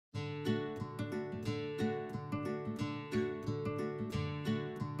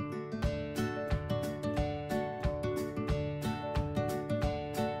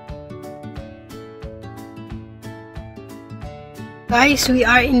Guys, we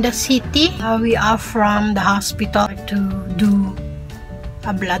are in the city. We are from the hospital to do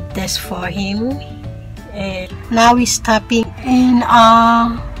a blood test for him. And now we're stopping in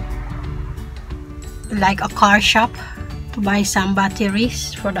like a car shop to buy some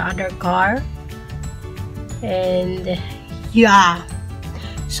batteries for the other car. And yeah,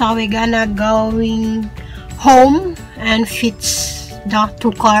 so we're gonna going home and fix the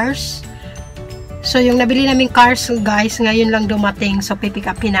two cars. So yung nabili namin cars guys, ngayon lang dumating, so pipick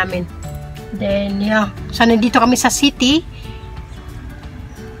upin namin. Then yeah, so nandito kami sa city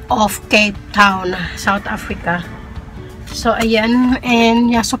of Cape Town, South Africa. So ayan, and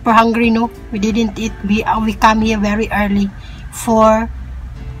yeah, super hungry, no? We didn't eat. We come here very early, 4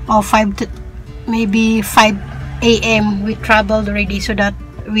 or 5 to maybe 5 AM we traveled already so that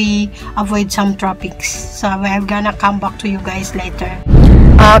we avoid some traffics. So we're gonna come back to you guys later.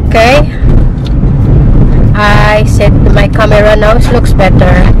 Okay, I set my camera now. It looks better.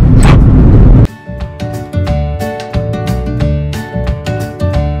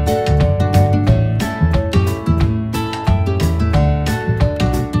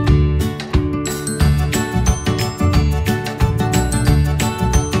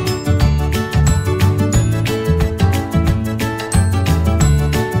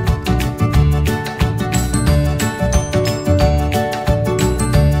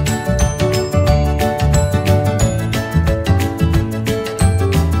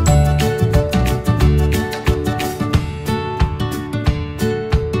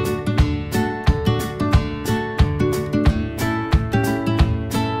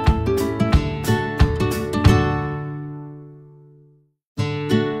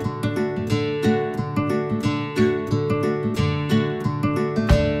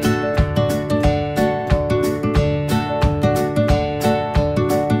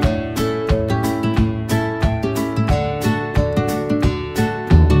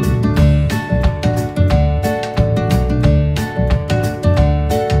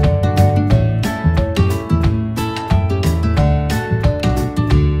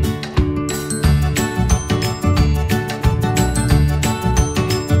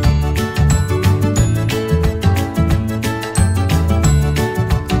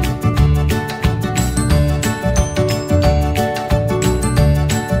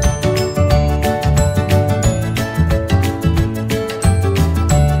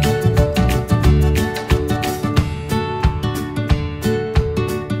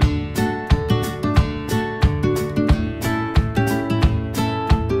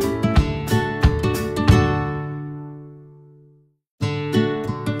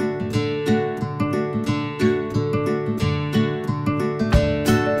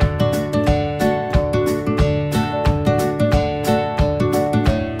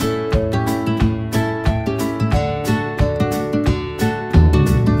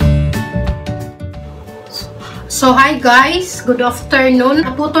 So hi guys, good afternoon.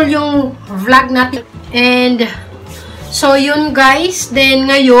 Naputol yung vlog natin. And so yun guys, then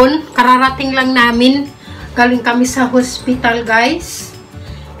ngayon kararating lang namin. Galing kami sa hospital guys.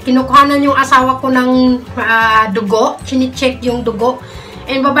 Kinukuhanan yung asawa ko ng dugo. Chine-check yung dugo.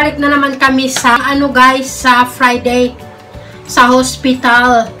 And babalik na naman kami sa ano guys, sa Friday sa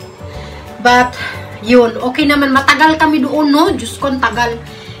hospital. But yun, okay naman. Matagal kami doon, no? Diyos ko, tagal.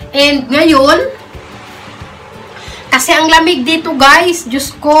 And ngayon, kasi ang lamig dito guys,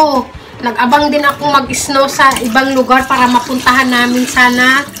 Diyos ko, nag-abang din ako mag-snow sa ibang lugar para mapuntahan namin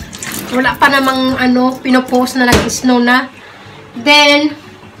sana. Wala pa namang ano, pinopost na nag-snow na. Then,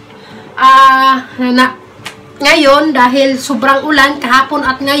 ngayon, dahil sobrang ulan kahapon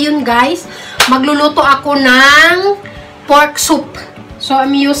at ngayon guys, magluluto ako ng pork soup. So,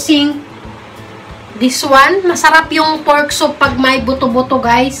 I'm using this one. Masarap yung pork soup pag may buto-buto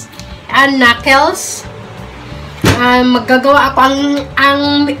guys. And knuckles. Maggagawa ako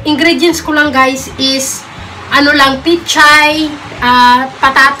ang ingredients ko lang guys is ano lang, pichay,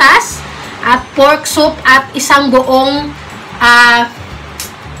 patatas at pork soup at isang buong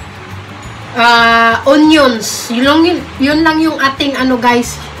onions. Yun lang yung ating ano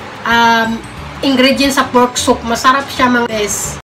guys, ingredients sa pork soup. Masarap siya mga guys.